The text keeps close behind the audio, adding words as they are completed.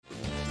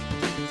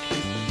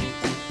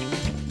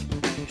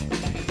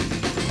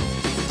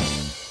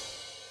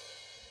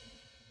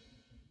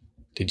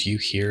Did you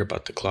hear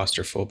about the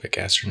claustrophobic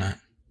astronaut?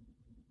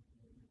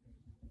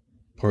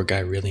 Poor guy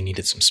really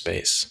needed some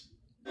space.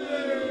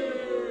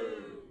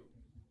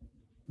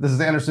 This is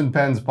Anderson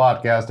Penn's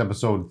podcast,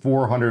 episode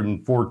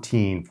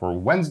 414 for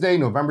Wednesday,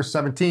 November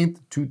 17th,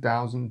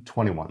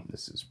 2021.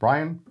 This is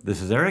Brian.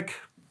 This is Eric.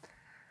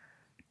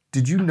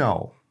 Did you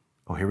know?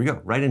 Oh, here we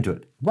go. Right into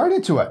it. Right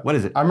into it. What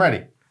is it? I'm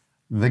ready.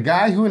 The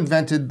guy who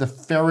invented the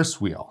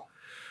Ferris wheel.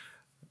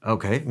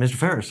 Okay, Mr.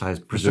 Ferris, I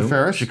presume. Mr.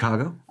 Ferris.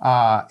 Chicago.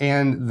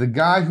 And the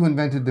guy who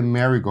invented the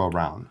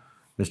merry-go-round.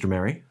 Mr.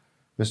 Mary.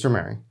 Mr.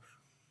 Mary.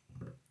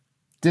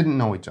 Didn't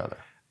know each other.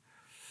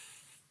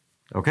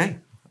 Okay,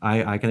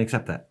 I can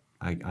accept that.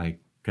 I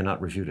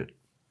cannot refute it.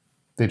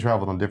 They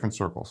traveled in different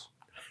circles.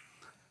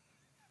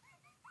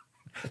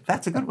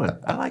 That's a good one.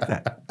 I like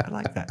that. I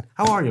like that.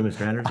 How are you,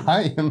 Mr. Anderson?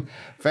 I am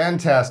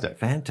fantastic.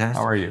 Fantastic.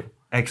 How are you?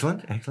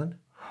 Excellent, excellent.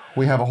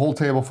 We have a whole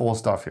table full of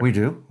stuff here. We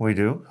do. Where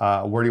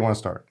do you want to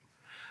start?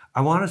 I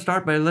want to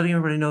start by letting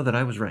everybody know that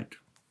I was right.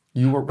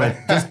 You were right.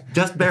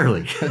 Just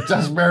barely.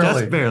 Just barely.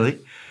 Just barely.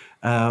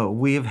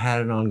 We have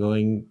had an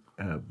ongoing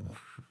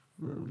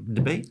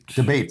debate.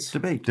 Debates.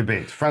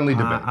 Friendly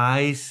debate.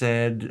 I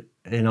said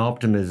in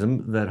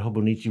optimism that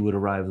Hobonichi would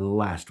arrive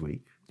last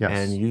week. Yes.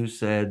 And you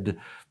said...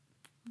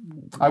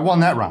 I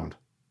won that round.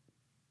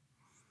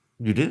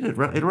 You did? It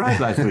arrived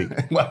last week.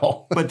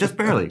 Well. But just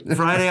barely.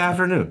 Friday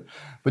afternoon.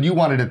 But you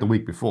wanted it the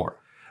week before.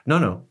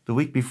 No. The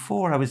week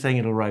before I was saying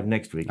it'll arrive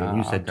next week, and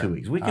you said 2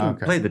 weeks. We can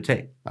play the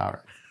tape. All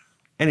right.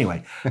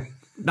 Anyway,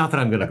 not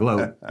that I'm going to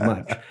gloat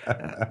much,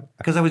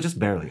 because I was just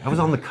barely. I was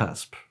on the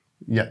cusp.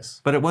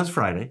 Yes. But it was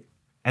Friday,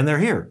 and they're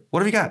here. What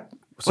have you got?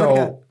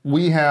 So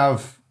we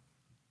have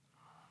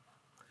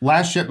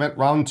last shipment,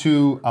 round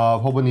 2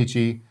 of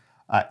Hobonichi,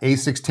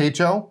 A6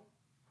 Teicho,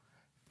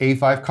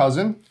 A5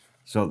 Cousin.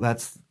 So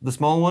that's the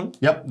small one?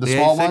 Yep, the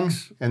small A6, one,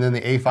 and then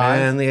the A5.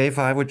 And the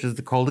A5, which is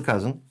the colder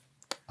cousin.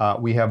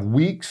 We have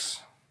Weeks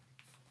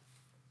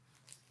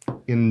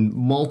in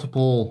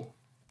multiple...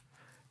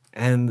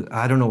 And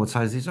I don't know what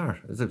size these are.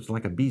 It's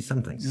like a B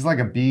something. This is like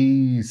a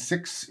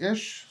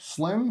B6-ish,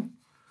 slim.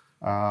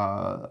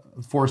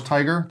 Forest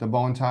Tiger, the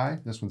bow and tie.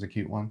 This one's a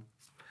cute one.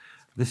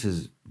 This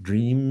is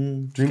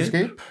Dreamscape?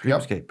 Dreamscape?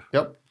 Dreamscape.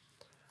 Yep.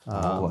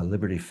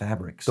 Liberty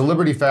Fabrics. The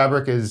Liberty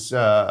Fabric is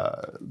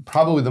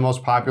probably the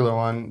most popular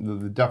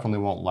one. That definitely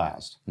won't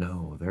last.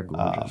 No, they're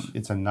gorgeous.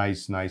 It's a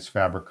nice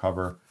fabric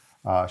cover.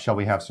 Shall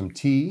we have some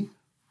tea?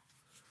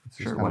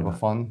 This is kind of a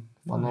fun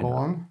little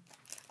one.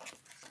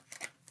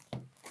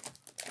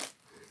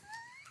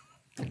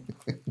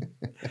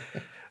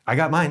 I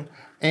got mine.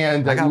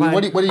 And I got mine.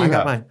 What do you I have?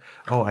 got mine.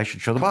 Oh, I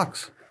should show the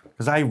box.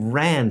 Because I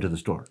ran to the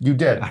store. You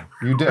did.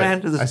 You did. Ran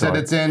to the I store.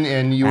 said it's in,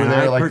 and you were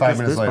there like 5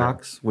 minutes later. I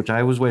purchased this box, which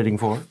I was waiting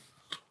for.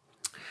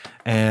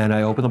 And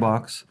I opened the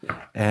box,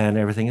 and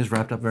everything is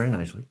wrapped up very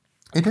nicely.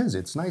 It is.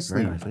 It's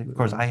nicely. Very nicely. Of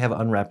course, I have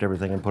unwrapped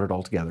everything and put it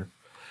all together.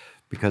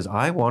 Because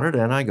I wanted,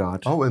 and I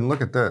got... Oh, and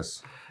look at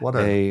this. What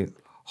a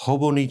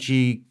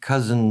Hobonichi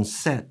Cousin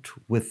set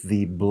with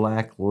the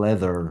black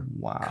leather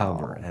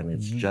cover. And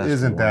it's just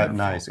Isn't that wonderful.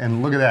 nice?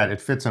 And look at that. It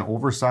fits an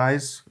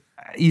oversized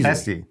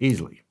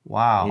Easily.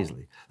 Wow.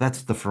 Easily.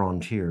 That's the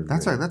Frontier.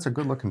 That's a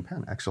good looking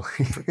pen, actually.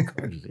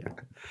 Gorgeous,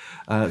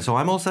 yeah. So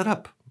I'm all set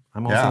up.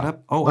 Set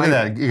up. Oh, look at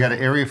that. You got an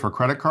area for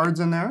credit cards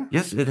in there?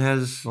 Yes, it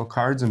has. Little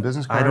cards and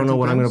business cards. I don't know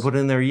what I'm going things? to put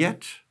in there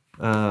yet.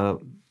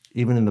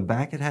 Even in the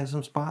back, it has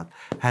some spot.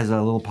 Has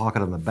a little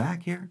pocket on the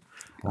back here.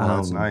 Oh,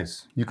 that's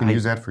nice. You can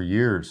use that for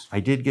years. I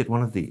did get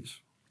one of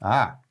these.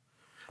 What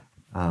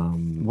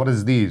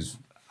is these?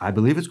 I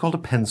believe it's called a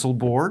pencil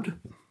board.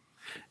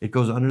 It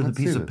goes under the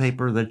piece of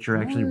paper that you're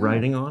actually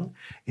writing on.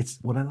 It's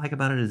what I like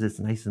about it is it's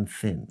nice and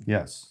thin.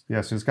 Yes.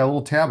 It's got a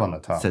little tab on the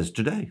top. It says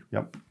today.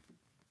 Yep.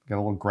 Got a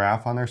little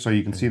graph on there, so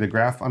you can see the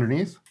graph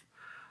underneath.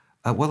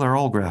 Well, they're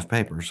all graph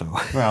paper, so.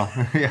 Well,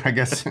 yeah, I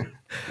guess.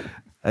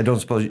 I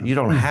don't suppose you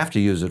don't have to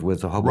use it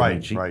with a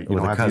Hobonichi, right.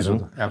 with a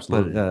cousin,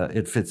 absolutely. but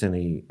it fits in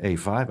the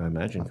A5, I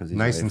imagine, because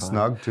nice and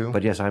snug too.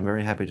 But yes, I'm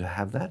very happy to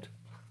have that.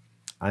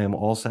 I am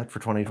all set for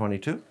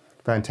 2022.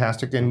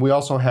 Fantastic, and we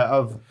also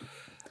have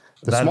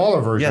the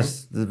smaller version.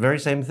 Yes, the very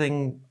same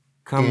thing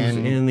comes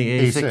in the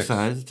A6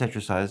 size,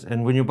 Tetra size,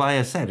 and when you buy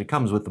a set, it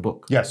comes with the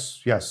book.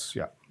 Yes, yeah.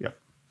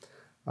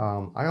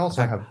 I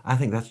also have. I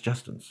think that's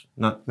Justin's,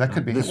 not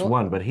could be this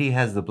one, but he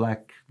has the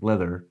black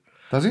leather.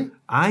 Does he?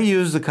 I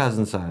use the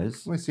cousin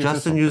size.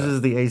 Justin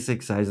uses the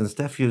A6 size, and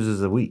Steph uses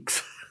the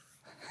Weeks.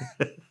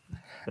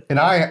 And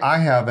I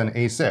have an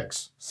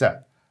A6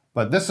 set,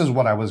 but this is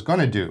what I was going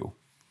to do.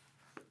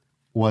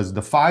 Was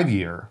the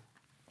 5-year,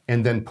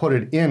 and then put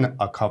it in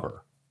a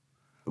cover.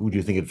 Would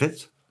you think it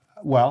fits?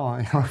 Well,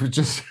 I would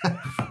just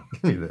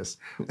give me this.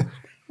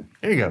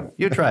 There you go.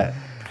 You try it.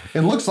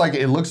 It looks like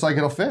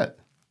it'll fit.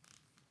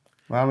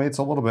 Well, I mean, it's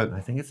a little bit.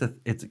 I think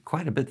it's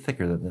quite a bit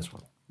thicker than this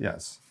one.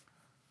 Yes.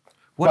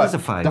 What is a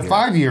 5-year? The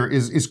 5-year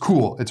is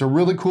cool. It's a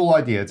really cool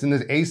idea. It's in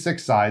this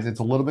A6 size. It's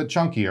a little bit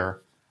chunkier,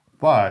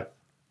 but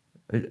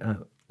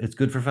it's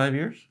good for 5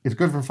 years? It's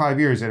good for 5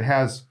 years. It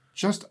has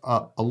just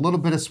a little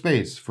bit of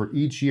space for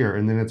each year,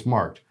 and then it's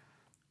marked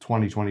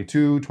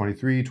 2022,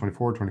 23,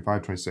 24,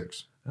 25,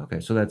 26. Okay,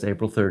 so that's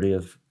April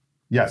 30th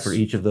Yes. for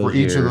each of those For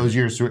each of those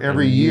years. So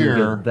every And you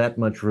year. get that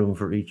much room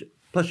for each.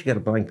 Plus, you get a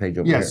blank page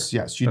over Yes,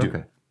 there. yes, you do.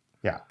 Okay.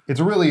 Yeah. It's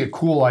really a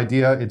cool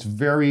idea. It's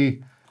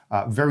very,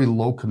 very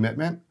low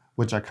commitment,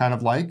 which I kind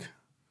of like.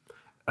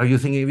 Are you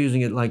thinking of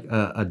using it like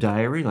a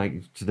diary?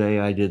 Like today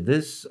I did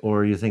this, or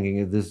are you thinking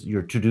of this?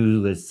 Your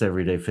to-do lists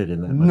every day fit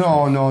in that? Much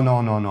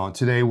No.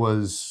 Today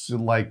was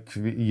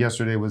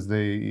yesterday was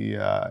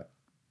the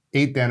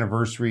 8th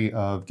anniversary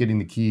of getting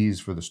the keys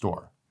for the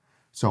store.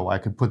 So I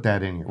could put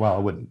that in here. Well,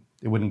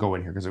 it wouldn't go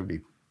in here because it would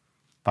be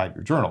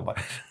 5-year journal, but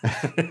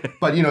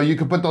but you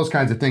could put those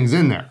kinds of things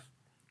in there.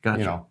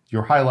 Gotcha.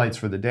 Your highlights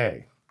for the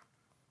day.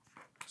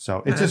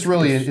 So it's just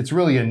really it's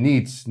really a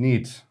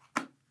neat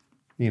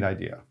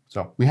idea.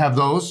 So we have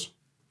those.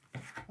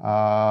 We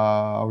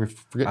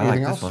forget I anything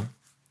like else? this one.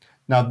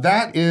 Now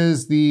that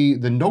is the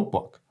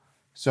notebook.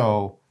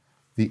 So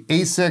the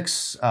A6.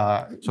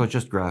 So it's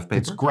just graph paper.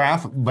 It's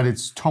graph, but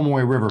it's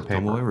Tomoe River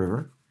paper. Tomoe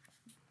River.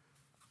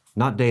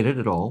 Not dated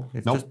at all.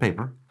 It's Nope. just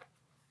paper.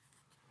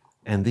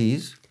 And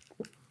these,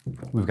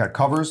 We've got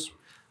covers.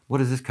 what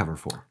is this cover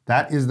for?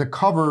 That is the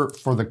cover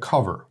for the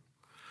cover.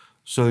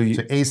 So you,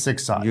 To A6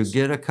 size. you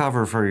get a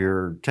cover for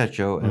your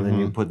techo, and then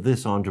you put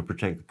this on to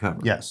protect the cover.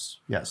 Yes.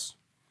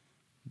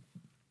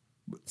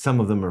 Some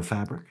of them are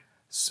fabric.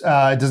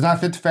 It does not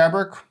fit the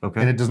fabric,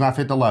 Okay. and it does not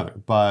fit the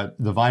leather, but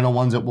the vinyl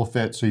ones it will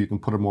fit, so you can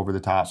put them over the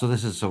top. So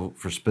this is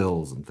for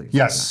spills and things.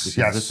 Yes, like that, because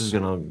yes. This is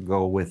going to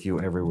go with you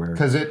everywhere.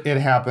 Because it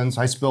happens.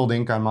 I spilled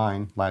ink on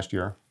mine last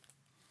year.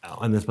 Oh,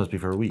 and this must be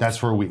for a week. That's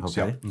for a week.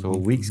 Okay. Yep. So a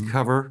week's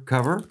cover.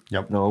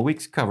 Yep. No, a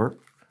week's cover,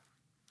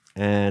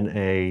 and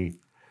a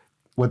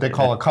What they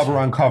call a cover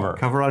on cover.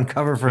 cover on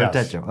cover for Yes.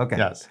 a techo. Okay.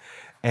 Yes.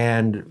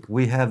 And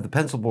we have the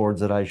pencil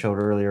boards that I showed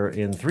earlier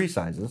in 3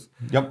 sizes.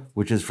 Yep.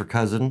 Which is for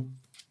cousin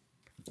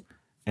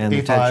and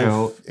the A5,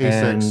 techo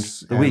and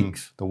A6, the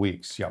weeks. The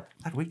weeks. Yep.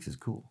 That weeks is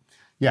cool.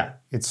 Yeah.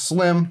 It's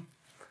slim.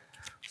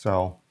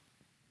 So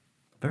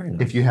Very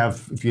nice. if you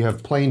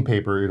have plain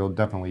paper,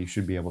 you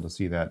should be able to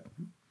see that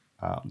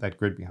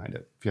grid behind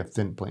it. If you have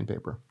thin plain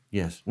paper.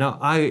 Yes. Now,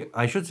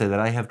 I should say that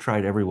I have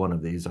tried every one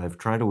of these. I've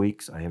tried a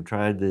weeks, I have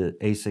tried the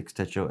A6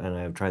 techo, and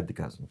I have tried the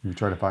cousin. You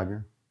tried a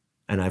 5-year?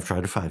 And I've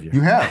tried a 5-year.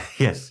 You have?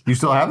 Yes. You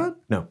still have it?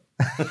 No.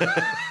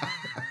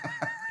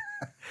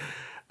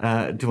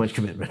 Too much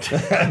commitment.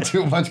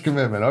 Too much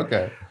commitment.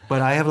 Okay.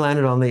 But I have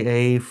landed on the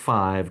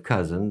A5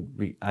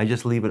 cousin. I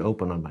just leave it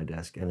open on my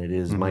desk, and it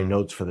is my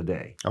notes for the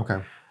day. Okay.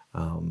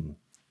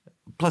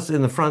 Plus,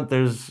 in the front,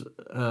 there's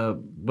a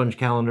bunch of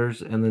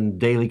calendars, and then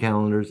daily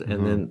calendars,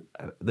 and then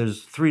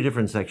there's 3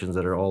 different sections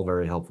that are all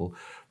very helpful.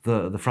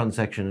 The front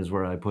section is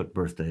where I put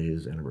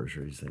birthdays,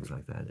 anniversaries, things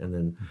like that. And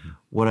then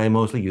what I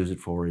mostly use it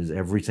for is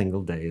every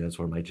single day. That's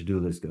where my to-do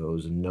list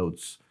goes, and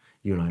notes.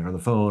 You and I are on the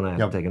phone. I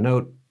have to take a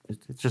note.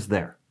 It's just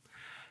there.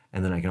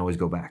 And then I can always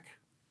go back.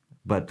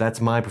 But that's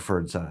my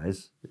preferred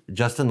size.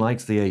 Justin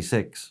likes the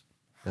A6.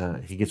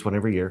 He gets one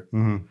every year.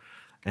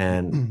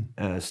 And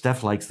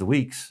Steph likes the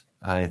weeks,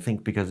 I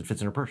think, because it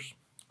fits in her purse.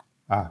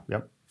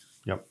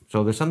 Yep.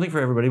 So there's something for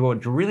everybody.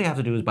 What you really have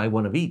to do is buy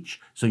one of each,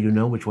 so you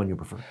know which one you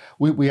prefer.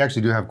 We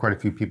actually do have quite a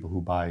few people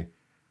who buy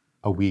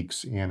a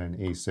weeks and an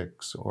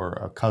A6 or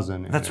a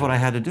cousin. That's what I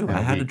had to do.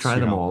 I had to Weeks, try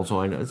them all. So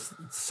I know it's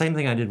the same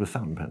thing I did with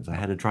fountain pens. I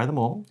had to try them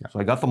all.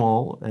 So I got them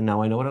all, and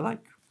now I know what I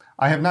like.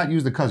 I have not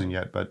used the cousin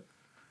yet, but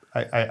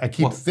I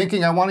keep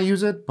thinking I want to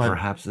use it, but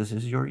Perhaps this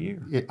is your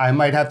year. I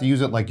might have to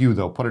use it like you,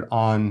 though. Put it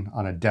on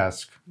a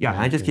desk. Yeah,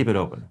 I just keep it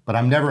open. But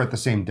I'm never at the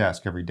same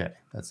desk every day.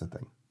 That's the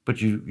thing.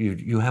 But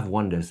you have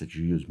one desk that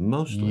you use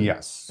mostly.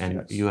 Yes. And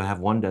yes. you have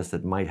one desk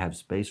that might have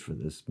space for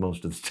this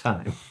most of the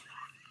time.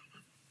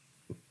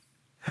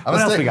 I'll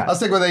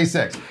stick with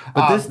A6.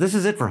 But this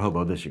is it for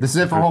Hobo this year. This is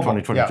it for Hobo.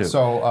 2022. Yeah,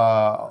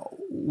 so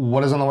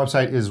what is on the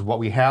website is what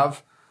we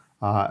have.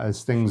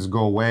 As things go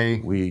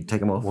away, We take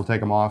them off. we'll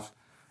take them off.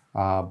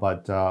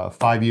 But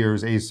 5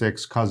 years,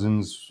 A6,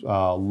 cousins,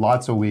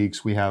 lots of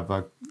weeks. We have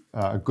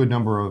a good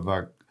number of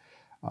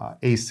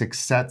A6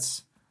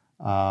 sets,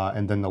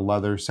 and then the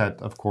leather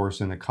set, of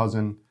course, and a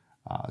cousin.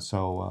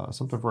 So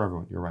something for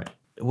everyone. You're right.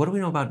 What do we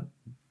know about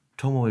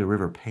Tomoe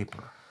River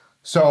paper?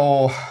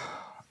 So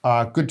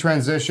good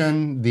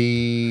transition.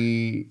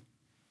 The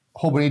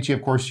Hobonichi,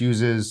 of course,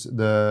 uses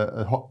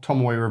the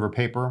Tomoe River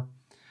paper,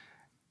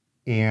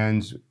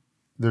 and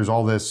there's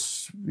all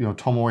this,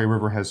 Tomoe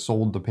River has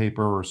sold the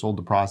paper or sold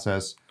the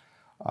process.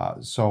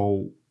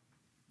 So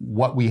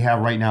what we have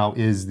right now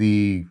is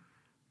the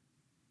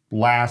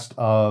last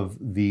of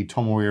the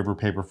Tomoe River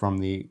paper from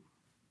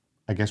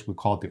I guess we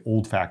call it the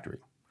old factory.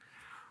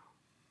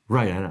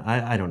 Right. And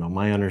I don't know.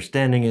 My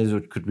understanding is,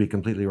 which could be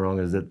completely wrong,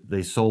 is that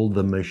they sold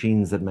the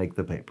machines that make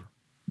the paper.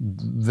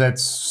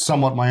 That's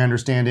somewhat my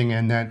understanding,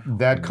 and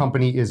that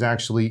company is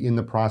actually in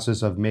the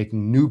process of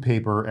making new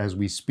paper as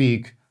we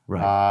speak.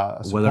 Right.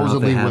 Whether or not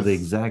they have with, the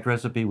exact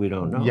recipe, we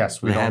don't know.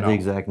 Yes, we they don't have know. the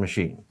exact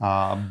machine.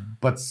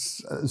 but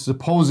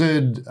supposed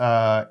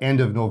end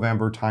of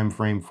November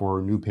timeframe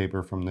for new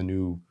paper from the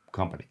new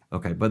company.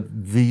 Okay, but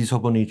these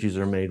Hobonichis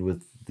are made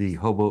with the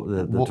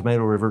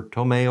Tomato River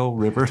Tomato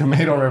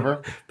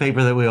River.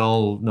 paper that we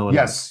all know and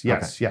Yes,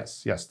 love.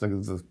 yes.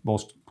 The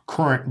most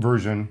current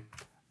version.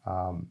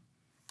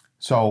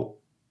 So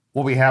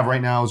what we have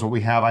right now is what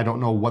we have. I don't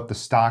know what the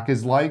stock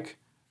is like,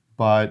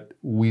 but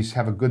we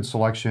have a good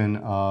selection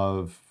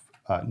of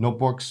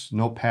notebooks,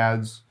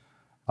 notepads,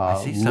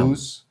 see some.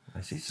 loose.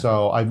 I see.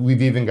 So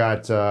we've even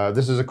got,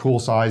 this is a cool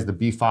size, the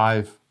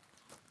B5.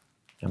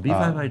 And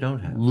B5 I don't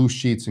have. Loose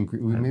sheets, and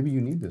maybe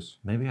you need this.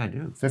 Maybe I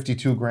do.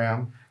 52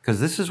 gram. Because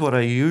this is what I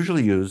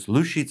usually use.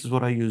 Loose sheets is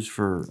what I use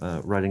for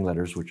writing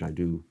letters, which I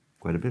do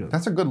quite a bit of.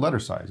 That's a good letter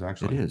size,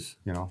 actually. It is.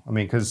 You know, I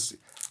mean, because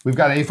we've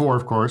got A4,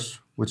 of course,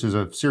 which is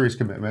a serious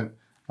commitment.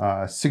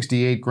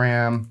 68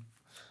 gram.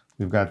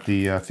 We've got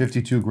the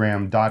 52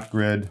 gram dot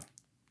grid,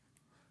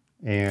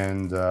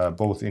 and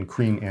both in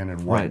cream and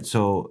in white. Right,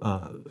 so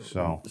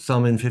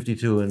some in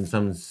 52 and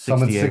some in 68,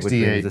 Some in which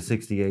 68. means the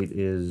 68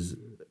 is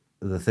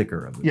the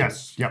thicker of the two.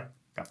 Yes, yep.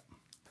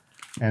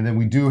 And then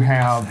we do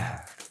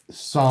have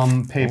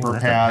some paper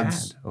that's a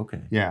pads. pad.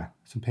 Okay. Yeah,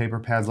 some paper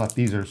pads left.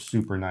 These are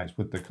super nice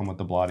come with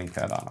the blotting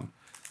pad on them.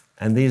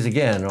 And these,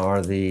 again,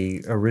 are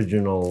the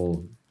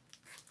original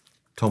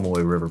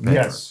Tomoe River paper.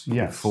 Yes.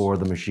 Before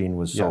the machine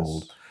was Yes.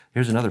 sold.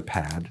 Here's another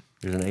pad.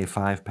 Here's an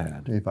A5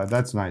 pad. A5,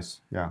 that's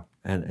nice, yeah.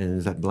 And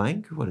is that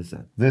blank? What is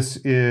that? This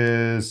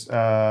is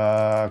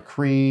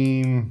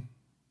cream.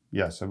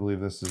 Yes, I believe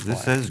this is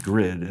This blank. says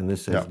grid and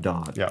this says Yeah,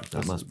 dot. yeah, That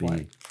this must is be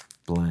blank.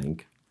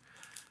 blank.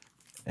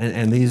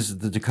 And these,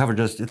 the cover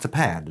it's a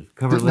pad.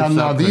 Cover No, lifts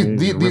no, up and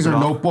you these rip are it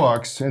off.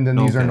 notebooks, and then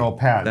these are Okay.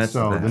 notepads. That's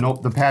So the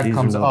pad. the pad These are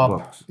comes up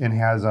notebooks. and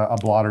has a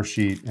blotter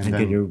sheet, and And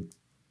then can you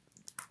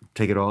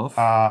take it off?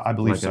 I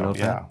believe like a so.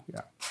 notepad?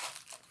 Yeah.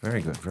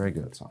 Very good, very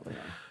good. That's not bad.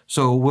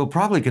 So we'll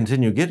probably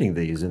continue getting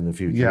these in the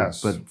future.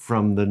 Yes. But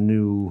from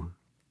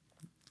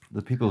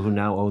the people who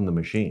now own the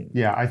machine.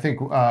 Yeah, I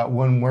think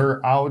when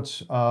we're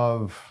out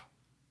of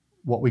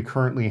what we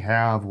currently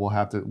have,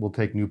 we'll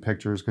take new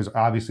pictures, because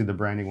obviously the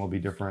branding will be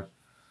different.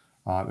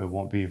 It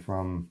won't be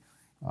from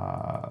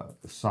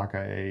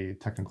Sakae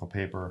Technical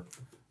Paper.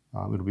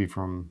 It'll be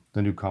from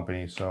the new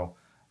company. So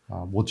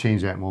we'll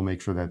change that, and we'll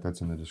make sure that that's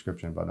in the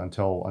description. But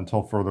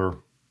until further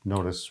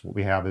notice, what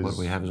we have is What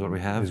we have is what we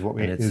have. is what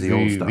we and it's is the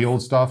old stuff. the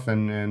old stuff,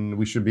 and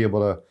we should be able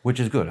to. Which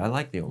is good. I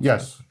like the old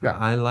Yes, stuff.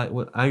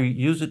 yeah. I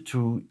use it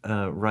to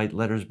write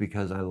letters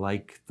because I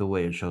like the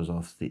way it shows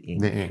off the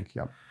ink. The ink,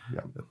 yep.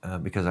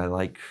 Because I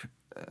like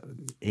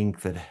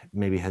ink that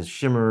maybe has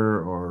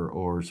shimmer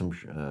or some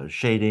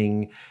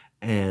shading,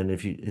 and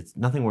it's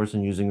nothing worse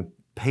than using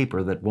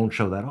paper that won't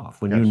show that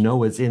off when you Yes.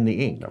 know it's in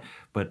the ink. Yep.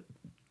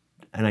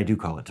 And I do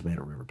call it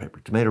Tomato River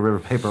paper. Tomato River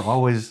paper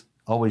always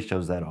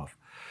shows that off.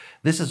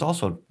 This is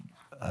also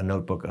a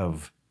notebook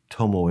of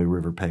Tomoe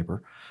River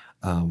paper,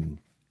 and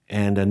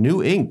a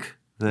new ink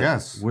that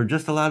Yes. we're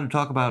just allowed to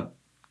talk about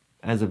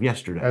as of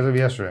yesterday, As of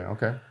yesterday,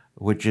 okay.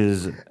 which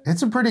is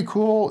It's a pretty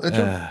cool. It's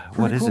a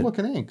what pretty is cool it?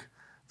 looking ink.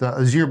 The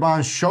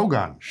Zirban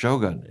Shogun.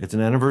 Shogun. It's an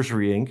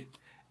anniversary ink.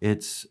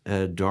 It's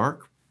a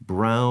dark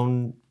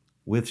brown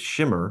with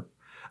shimmer.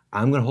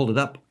 I'm going to hold it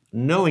up,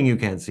 knowing you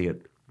can't see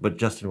it, but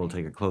Justin will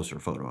take a closer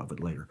photo of it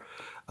later.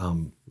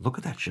 Look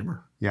at that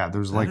shimmer. Yeah,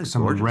 there's like is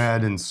some gorgeous.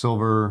 red and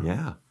silver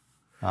Yeah.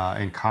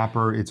 and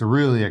copper. It's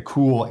really a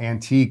cool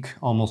antique,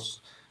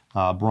 almost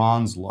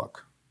bronze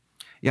look.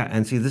 Yeah,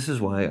 and see, this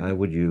is why I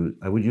would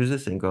use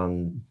this ink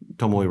on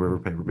Tomoe River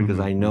paper, because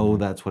I know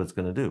that's what it's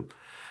going to do.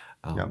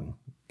 Yep.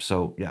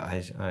 So yeah,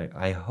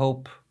 I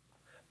hope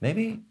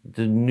maybe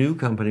the new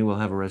company will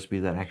have a recipe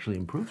that actually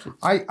improves it.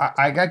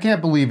 I can't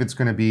believe it's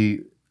going to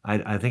be.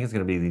 I think it's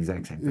going to be the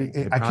exact same thing.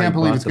 They I probably can't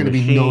believe bought it's the going to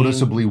be machine.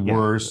 noticeably Yeah,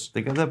 worse.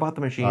 they bought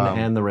the machine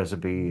and the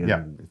recipe, and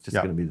yeah, it's just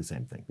yeah. going to be the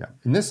same thing. Yeah,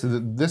 and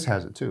this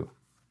has it too.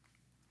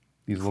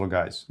 These little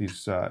guys.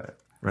 These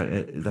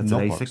Right, that's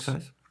Notebooks. an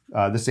A6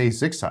 size? this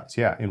A6 size.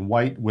 Yeah, in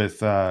white with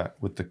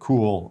the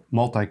cool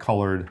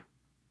multicolored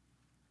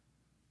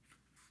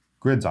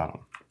grids on them.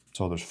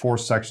 So there's 4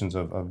 sections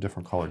of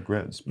different colored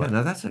grids. Yeah, But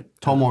now that's it.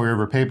 Tomoe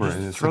River paper, Just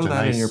and it's throw such a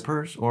that nice. in your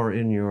purse or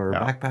in your Yeah.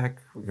 backpack,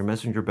 your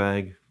messenger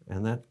bag,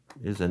 and that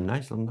is a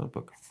nice little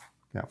notebook.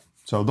 Yeah.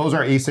 So those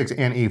are A6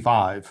 and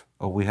A5.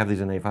 Oh, we have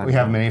these in A5. We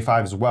have them in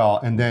A5 as well.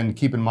 And then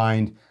keep in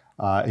mind,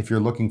 if you're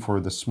looking for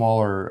the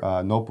smaller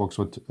notebooks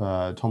with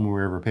Tomoe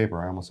River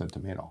paper, I almost said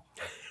tomato.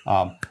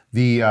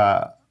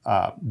 The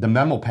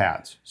memo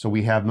pads. So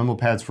we have memo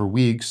pads for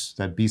weeks,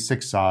 that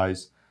B6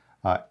 size,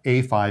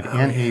 A5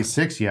 and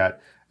A6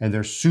 yet, and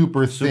they're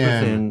super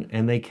thin.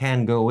 and they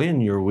can go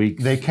in your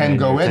weeks. They can and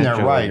go your in there, Tencho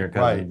and right, your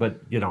cousin, right.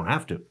 But you don't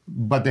have to.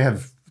 But they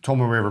have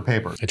Tomoe River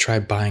paper. I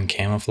tried buying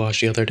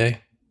camouflage the other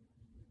day,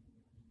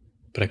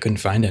 but I couldn't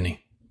find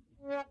any.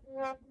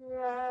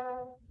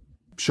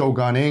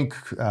 Shogun ink,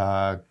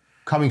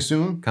 coming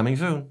soon. Coming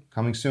soon.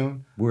 Coming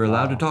soon. We're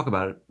allowed to talk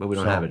about it, but we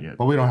don't have it yet.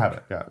 But we don't have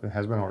it. Yeah, it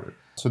has been ordered.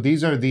 So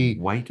these are the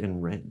White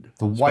and red.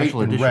 white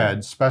Special and edition.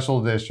 red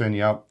special edition.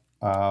 Yep.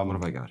 What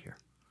have I got here?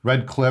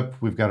 Red clip.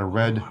 We've got a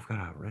red Oh, I've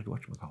got a red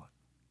whatchamacallit.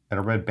 and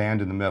a red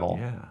band in the middle.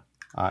 Yeah.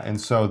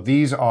 And so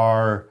these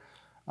are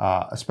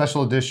a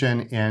special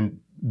edition, and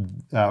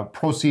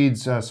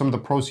proceeds. Some of the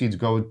proceeds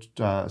go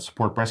to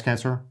support breast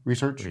cancer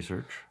research.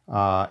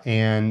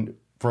 And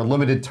for a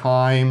limited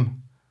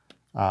time,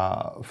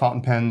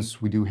 fountain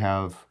pens, we do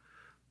have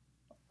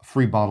a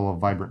free bottle of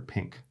Vibrant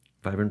Pink.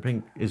 Vibrant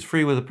Pink is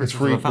free with a purchase It's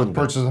free of a fountain with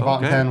purchase of a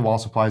fountain pen while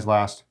supplies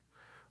last.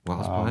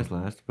 While supplies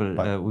last.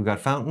 But we've got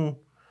fountain,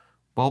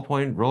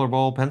 ballpoint,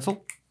 rollerball,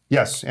 pencil.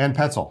 Yes, and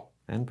pencil.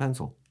 And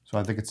pencil. So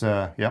I think it's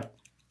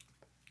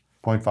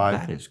 0.5.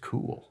 That is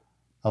cool.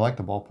 I like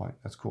the ballpoint.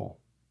 That's cool.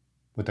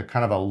 With the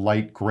kind of a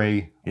light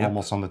gray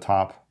almost on the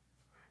top.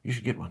 You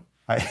should get one.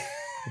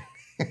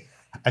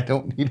 I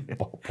don't need a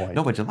ballpoint.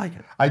 No, but you like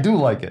it. I do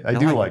like it. I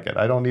do like like it.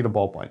 I don't need a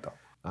ballpoint though.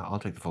 I'll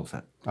take the full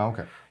set. Oh,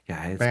 okay.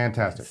 Yeah, it's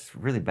Fantastic. It's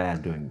really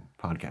bad doing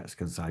podcasts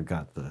because I've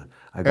got the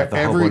Every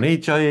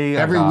Hobonichi.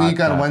 Every week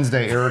on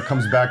Wednesday, Eric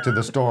comes back to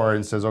the store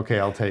and says, "Okay,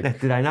 I'll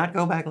take." Did I not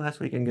go back last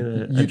week and get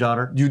a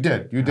jotter? You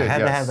did. You did. I had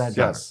to yes, have that jotter.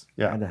 Yes.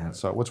 Yeah. I had to have it.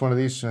 So, which one of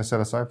these should I set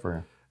aside for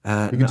you?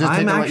 I'm you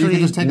can actually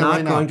just take it not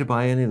right now. going to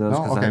buy any of those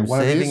No? because Okay, I'm one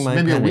of saving these? my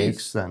Maybe pennies. a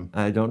week's then.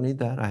 I don't need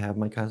that. I have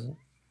my cousin.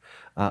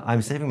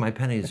 I'm saving my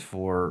pennies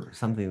for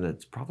something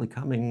that's probably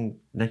coming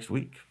next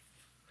week.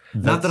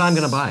 Not that I'm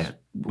going to buy it,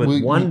 but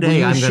one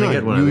day I'm going to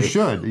get one of these. You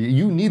should.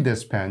 You need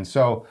this pen.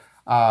 So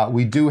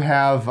we do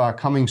have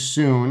coming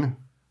soon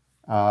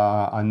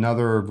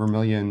another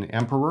Vermilion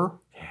Emperor.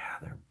 Yeah,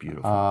 they're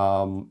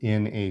beautiful.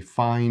 In a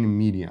fine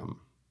medium.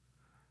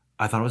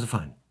 I thought it was a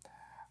fine.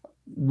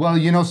 Well,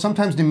 you know,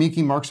 sometimes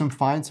Namiki marks them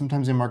fine,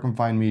 sometimes they mark them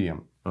fine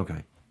medium.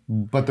 Okay.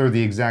 But they're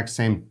the exact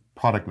same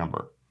product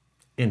number.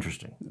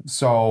 Interesting.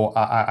 So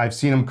I've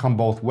seen them come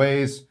both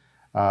ways.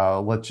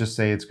 Let's just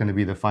say it's going to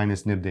be the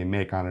finest nib they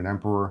make on an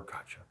Emperor.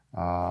 Gotcha.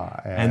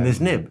 And this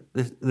nib,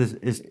 this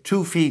is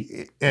 2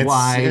 feet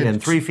wide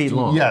and 3 feet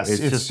long. Yes,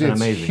 it's just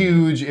amazing.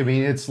 Huge. I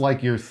mean, it's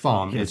like your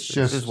thumb. This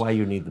is why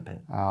you need the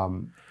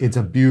pen. It's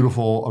a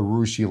beautiful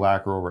Urushi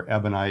lacquer over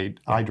ebonite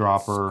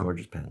eyedropper.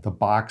 Gorgeous pen. The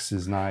box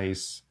is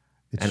nice.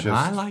 It's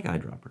I like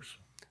eyedroppers.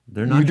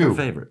 They're not your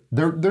favorite.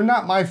 They're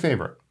not my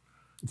favorite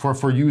for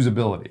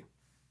usability.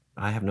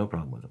 I have no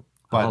problem with them.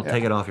 I'll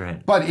take it off your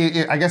hand. But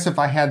I guess if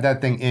I had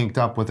that thing inked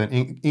up with an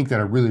ink that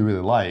I really,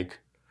 really like,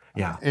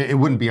 yeah, it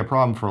wouldn't be a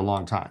problem for a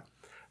long time.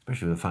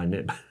 Especially with a fine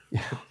nib.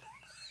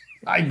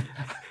 I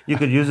You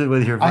could use it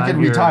with your 5-year... I could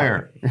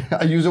retire.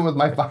 I use it with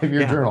my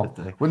 5-year journal.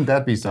 Wouldn't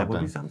that be something?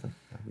 That would be something.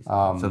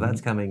 So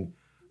that's coming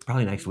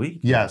probably next week.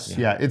 Yes,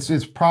 yeah.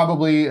 It's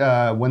probably,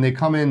 when they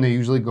come in, they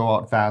usually go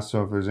out fast.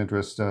 So if there's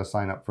interest,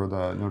 sign up for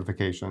the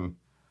notification.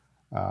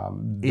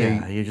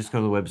 You just go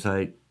to the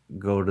website,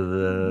 go to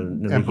the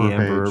Namiki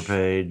Emperor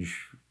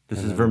page.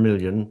 This is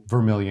Vermilion.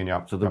 Vermilion,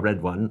 yeah. So the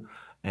red one.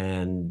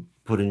 And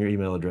put in your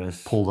email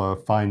address. Pull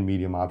the fine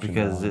medium option.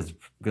 Because it's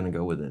going to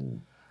go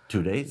within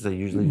 2 days. They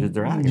usually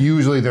they're out of here.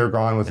 Usually they're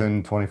gone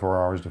within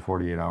 24 hours to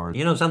 48 hours.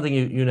 You know something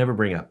you never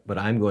bring up, but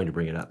I'm going to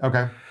bring it up.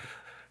 Okay.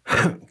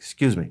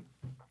 Excuse me.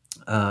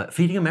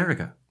 Feeding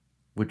America,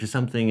 which is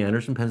something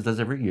Anderson Pens does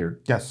every year.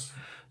 Yes.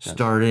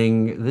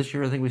 Starting this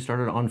year, I think we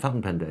started on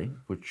Fountain Pen Day,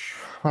 which...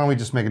 Why don't we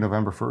just make it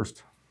November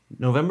 1st?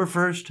 November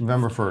 1st.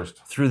 November 1st.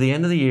 Through the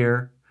end of the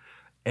year,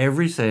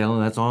 every sale,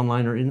 and that's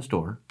online or in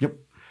store. Yep.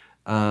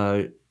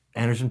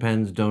 Anderson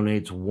Pens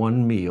donates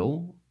 1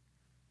 meal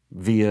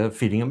via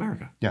Feeding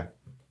America. Yeah.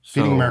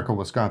 Feeding America,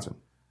 Wisconsin.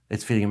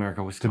 It's Feeding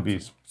America, Wisconsin. To be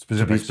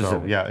specific.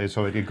 So, yeah,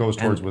 so it goes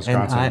towards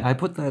Wisconsin. And I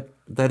put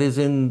that is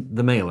in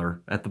the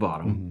mailer at the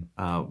bottom,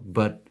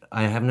 but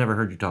I have never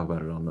heard you talk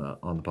about it on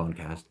the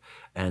podcast,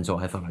 and so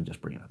I thought I'd just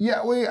bring it up.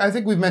 Yeah, I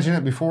think we've mentioned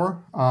it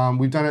before.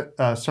 We've done it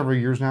several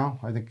years now.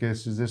 I think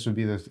this would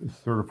be the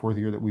 3rd or 4th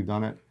year that we've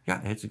done it.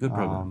 Yeah, it's a good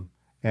program.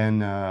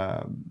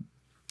 I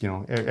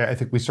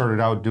think we started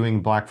out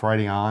doing Black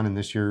Friday on, and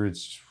this year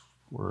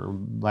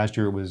last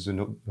year it was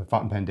a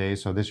Fountain Pen Day,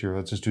 so this year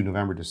let's just do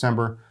November,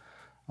 December.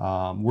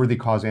 Worthy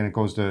cause, and it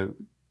goes to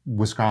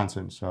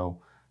Wisconsin,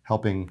 so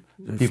helping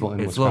people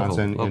in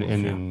Wisconsin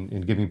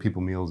and giving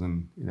people meals,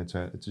 and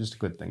it's just a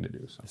good thing to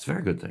do. So. It's a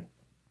very good thing.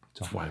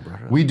 That's why I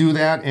brought it up. We do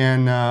that,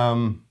 and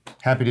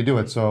happy to do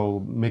it,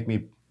 so make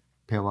me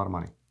pay a lot of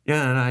money.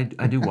 Yeah, and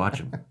I do watch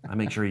him. I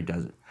make sure he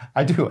does it.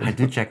 I do. I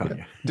did check on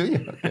you. Do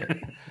you?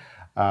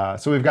 Okay.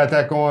 So we've got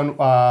that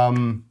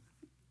going.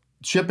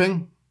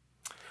 Shipping.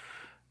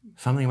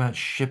 Something about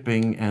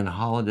shipping and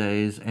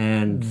holidays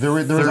and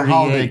there's a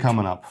holiday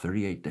coming up.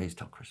 38 days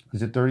till Christmas.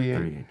 Is it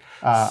 38?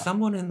 38.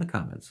 Someone in the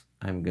comments,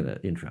 I'm going to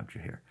interrupt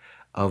you here,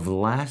 of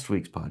last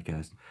week's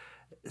podcast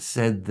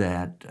said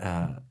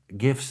that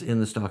gifts in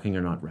the stocking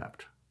are not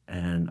wrapped.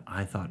 And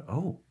I thought,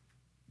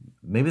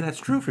 maybe that's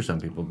true for some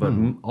people, but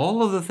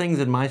all of the things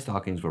in my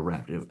stockings were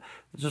wrapped.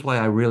 This is why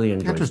I really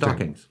enjoy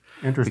stockings.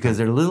 Interesting. Because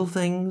they're little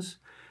things.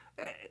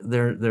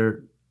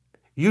 They're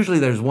usually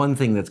there's one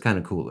thing that's kind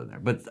of cool in there,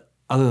 but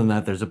other than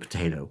that, there's a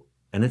potato,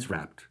 and it's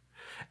wrapped.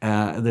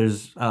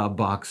 There's a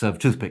box of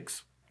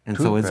toothpicks, and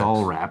so it's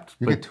all wrapped.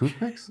 You get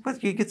toothpicks?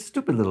 But you get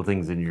stupid little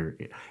things in your...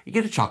 You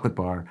get a chocolate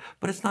bar,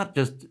 but it's not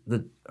just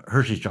the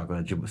Hershey's chocolate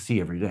that you see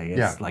every day.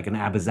 It's like an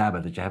Abba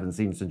Zaba that you haven't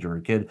seen since you were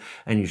a kid,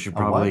 and you should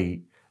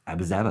probably...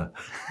 Abba Zaba.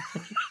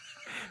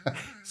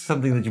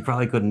 something that you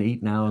probably couldn't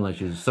eat now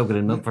unless you soak it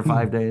in milk for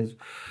 5 days.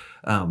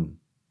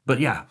 But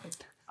yeah,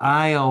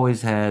 I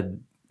always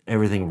had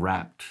everything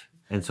wrapped.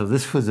 And so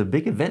this was a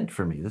big event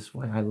for me. This is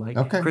why I like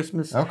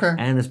Christmas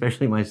and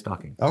especially my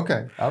stocking.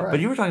 Okay, all right. But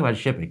you were talking about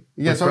shipping.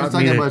 Yes, I was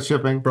talking about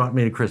shipping. Brought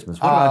me to Christmas.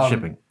 What about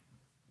shipping?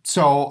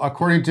 So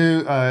according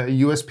to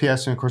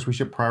USPS, and of course we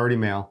ship priority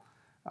mail,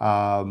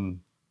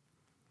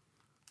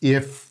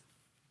 if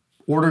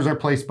orders are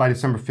placed by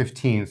December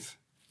 15th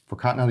for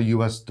Continental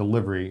US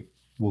delivery,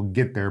 we'll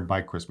get there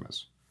by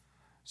Christmas.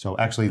 So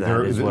actually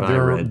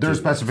their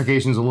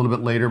specifications a little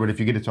bit later, but if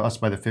you get it to us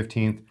by the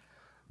 15th,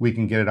 we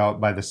can get it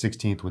out by the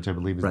 16th, which I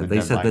believe is the deadline.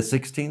 They said the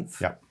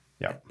 16th?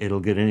 Yeah. It'll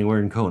get anywhere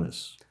in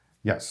CONUS.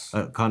 Yes.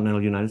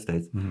 Continental United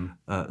States.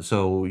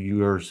 So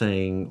you're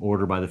saying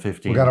order by the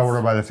 15th? We got to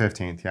order by the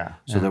 15th, yeah.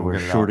 So that we're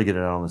sure to get it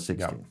out on the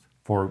 16th.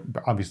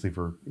 Yeah. Obviously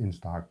for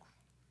in-stock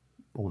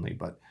only,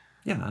 but...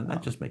 Yeah,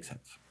 that just makes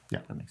sense. Yeah.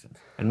 That makes sense.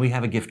 And we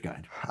have a gift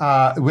guide.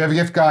 We have a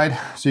gift guide,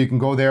 so you can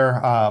go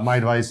there. My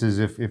advice is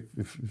if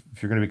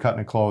you're going to be cutting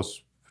it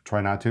close,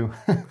 try not to.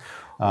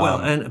 Well,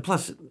 and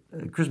plus,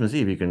 Christmas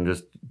Eve, you can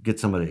just get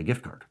somebody a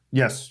gift card.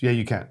 Yes, yeah,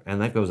 you can.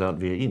 And that goes out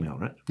via email,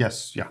 right?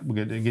 Yes, yeah. We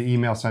get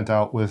email sent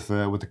out with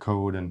the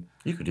code, and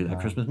you could do that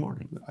Christmas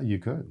morning. You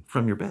could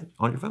from your bed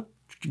on your phone.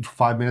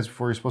 5 minutes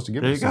before you're supposed to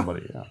give it to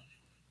somebody. Yeah,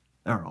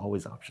 there are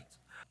always options.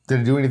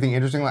 Did it do anything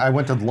interesting? I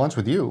went to lunch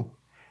with you.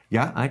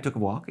 Yeah, I took a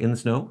walk in the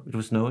snow. It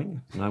was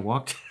snowing, and I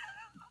walked.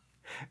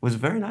 It was a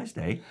very nice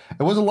day.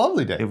 It was a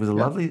lovely day. It was a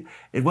lovely.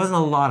 It wasn't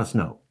a lot of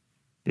snow.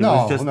 It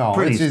was just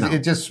pretty snow. It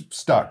just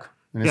stuck.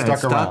 And it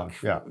stuck around.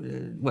 Yeah.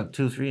 What,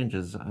 2-3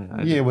 inches?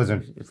 It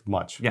wasn't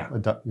much. Yeah.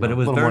 But it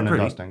was very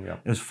pretty. Dusting, yeah.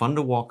 It was fun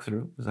to walk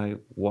through as I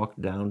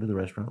walked down to the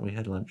restaurant. We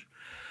had lunch.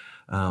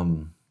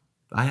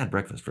 I had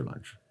breakfast for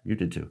lunch. You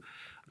did too.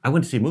 I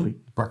went to see a movie.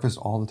 Breakfast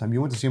all the time. You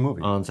went to see a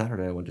movie? On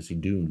Saturday, I went to see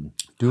Dune.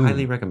 Dune.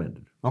 Highly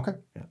recommended. Okay.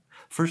 Yeah.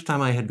 First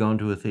time I had gone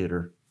to a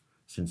theater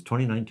since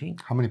 2019.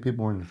 How many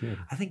people were in the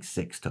theater? I think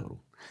 6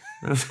 total.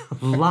 There was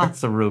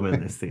lots of room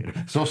in this theater.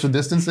 Social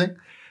distancing?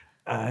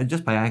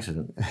 Just by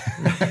accident.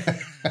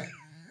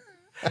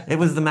 It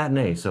was the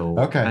matinee, so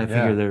I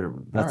figure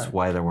that's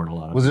why there weren't a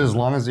lot of Was it as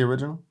long as the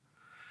original?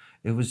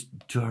 It was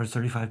 2 hours,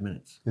 35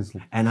 minutes.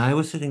 And I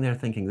was sitting there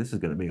thinking, this is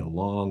going to be a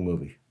long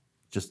movie.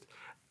 Just,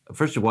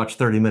 first you watch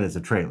 30 minutes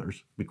of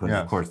trailers, because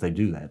of course they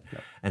do that.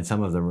 Yep. And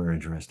some of them are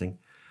interesting.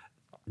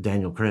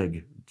 Daniel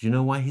Craig, do you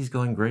know why he's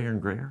going grayer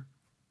and grayer?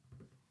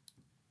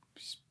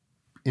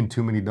 In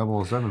too many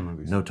 007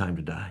 movies. No Time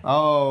to Die.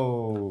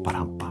 Oh.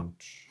 Ba-dum-bum.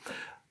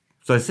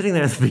 So I was sitting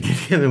there at the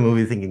beginning of the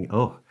movie thinking,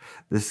 oh,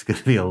 this is going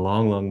to be a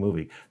long, long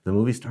movie. The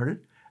movie started.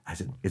 I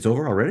said, it's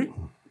over already?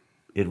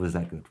 It was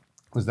that good.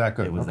 Was that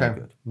good? It was that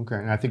good. Okay,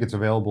 and I think it's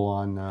available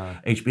on...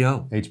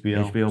 HBO.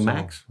 HBO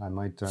Max. I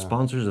might...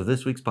 Sponsors of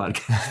this week's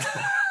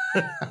podcast.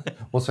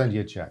 We'll send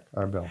you a check,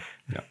 or a bill.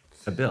 Yeah.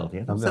 A bill,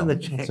 yeah. Send the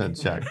check. Send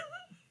a check.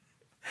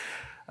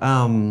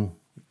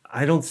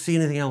 I don't see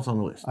anything else on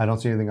the list. I don't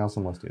see anything else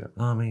on the list either.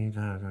 I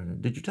mean,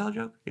 did you tell a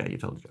joke? Yeah, you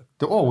told a joke.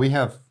 Oh, we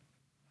have...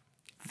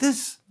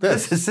 This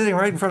is sitting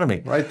right in front of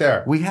me. Right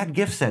there. We had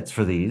gift sets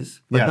for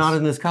these, but not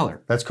in this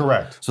color. That's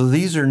correct. So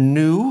these are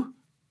new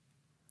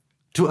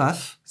to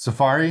us.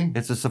 Safari.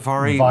 It's a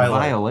Safari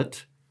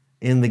Violet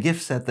in the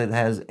gift set that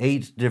has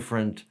 8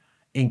 different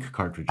ink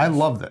cartridges. I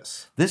love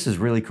this. This is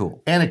really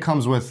cool. And it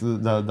comes with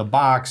the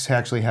box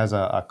actually has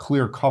a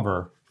clear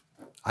cover.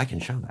 I can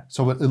show that.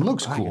 So it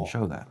looks cool. I can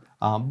show that.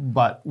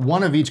 But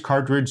one of each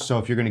cartridge, so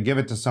if you're going to give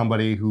it to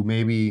somebody who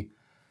maybe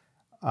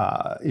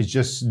is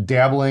just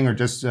dabbling or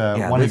just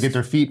want to get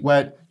their feet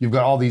wet, you've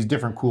got all these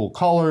different cool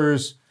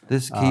colors.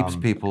 This keeps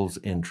people's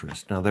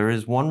interest. Now, there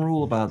is one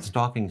rule about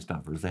stocking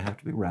stuffers. They have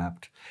to be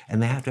wrapped,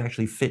 and they have to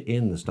actually fit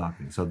in the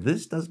stocking. So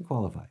this doesn't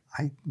qualify.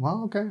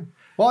 Okay.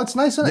 Well, it's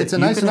nice. It's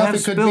nice enough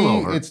it could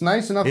be. It's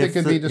nice enough it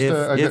could be just a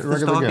regular gift. If the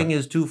stocking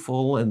is too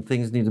full and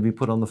things need to be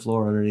put on the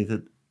floor underneath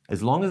it,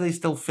 as long as they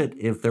still fit,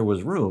 if there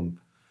was room.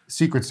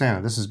 Secret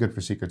Santa. This is good for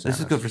Secret Santa. This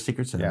is good for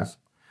Secret Santas.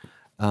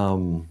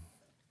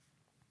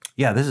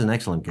 Yeah, this is an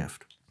excellent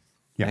gift.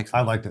 Yeah,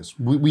 excellent. I like this.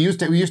 We used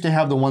to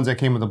have the ones that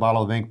came with a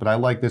bottle of ink, but I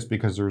like this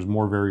because there's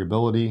more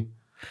variability.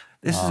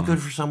 This is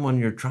good for someone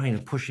you're trying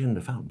to push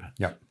into fountain pen.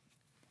 Yep.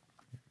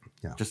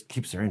 Yeah. Just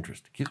keeps their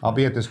interest. I'll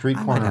be at the street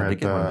corner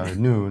at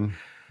noon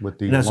with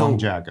the long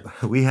jacket.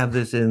 We have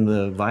this in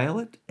the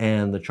violet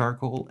and the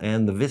charcoal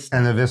and the Vista.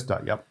 And the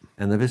Vista, yep.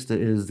 And the Vista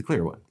is the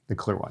clear one. The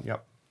clear one,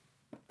 yep.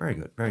 Very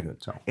good, very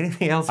good. So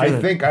anything else? I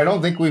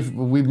don't think we've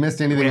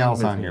missed anything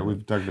else on here.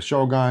 We've done the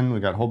Shogun, we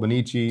got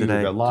Hobonichi, we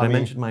got Lamy. Did I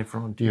mention my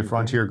Frontier? Your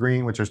Frontier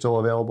Green, which are still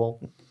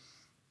available.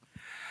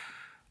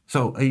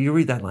 So you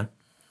read that line.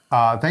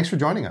 Thanks for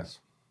joining us.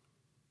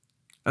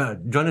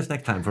 Join us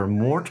next time for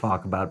more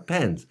talk about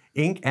pens,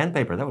 ink, and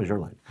paper. That was your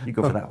line. You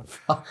go for that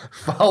one.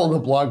 Follow the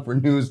blog for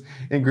news,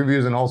 ink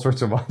reviews, and all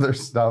sorts of other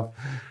stuff.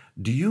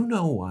 Do you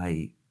know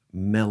why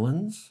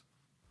melons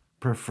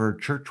prefer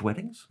church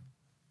weddings?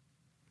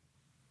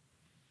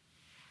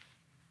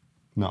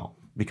 No.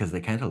 Because they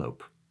can't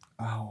elope.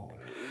 Oh.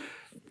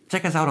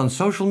 Check us out on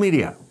social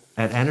media.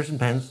 At Anderson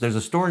Pens. There's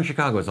a store in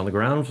Chicago. It's on the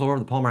ground floor of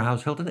the Palmer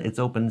House Hilton. It's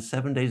open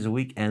 7 days a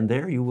week, and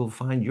there you will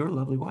find your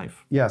lovely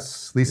wife.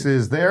 Yes, Lisa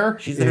is there.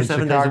 She's there in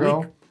 7 days a Chicago.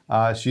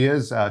 week. She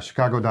is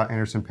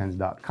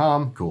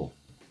chicago.andersonpens.com. Cool.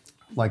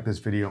 Like this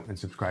video and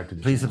subscribe to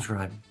the Please channel.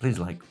 subscribe. Please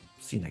like.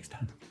 See you next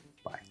time.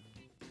 Bye.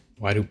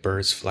 Why do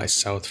birds fly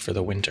south for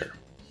the winter?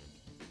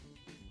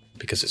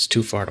 Because it's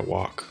too far to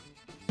walk.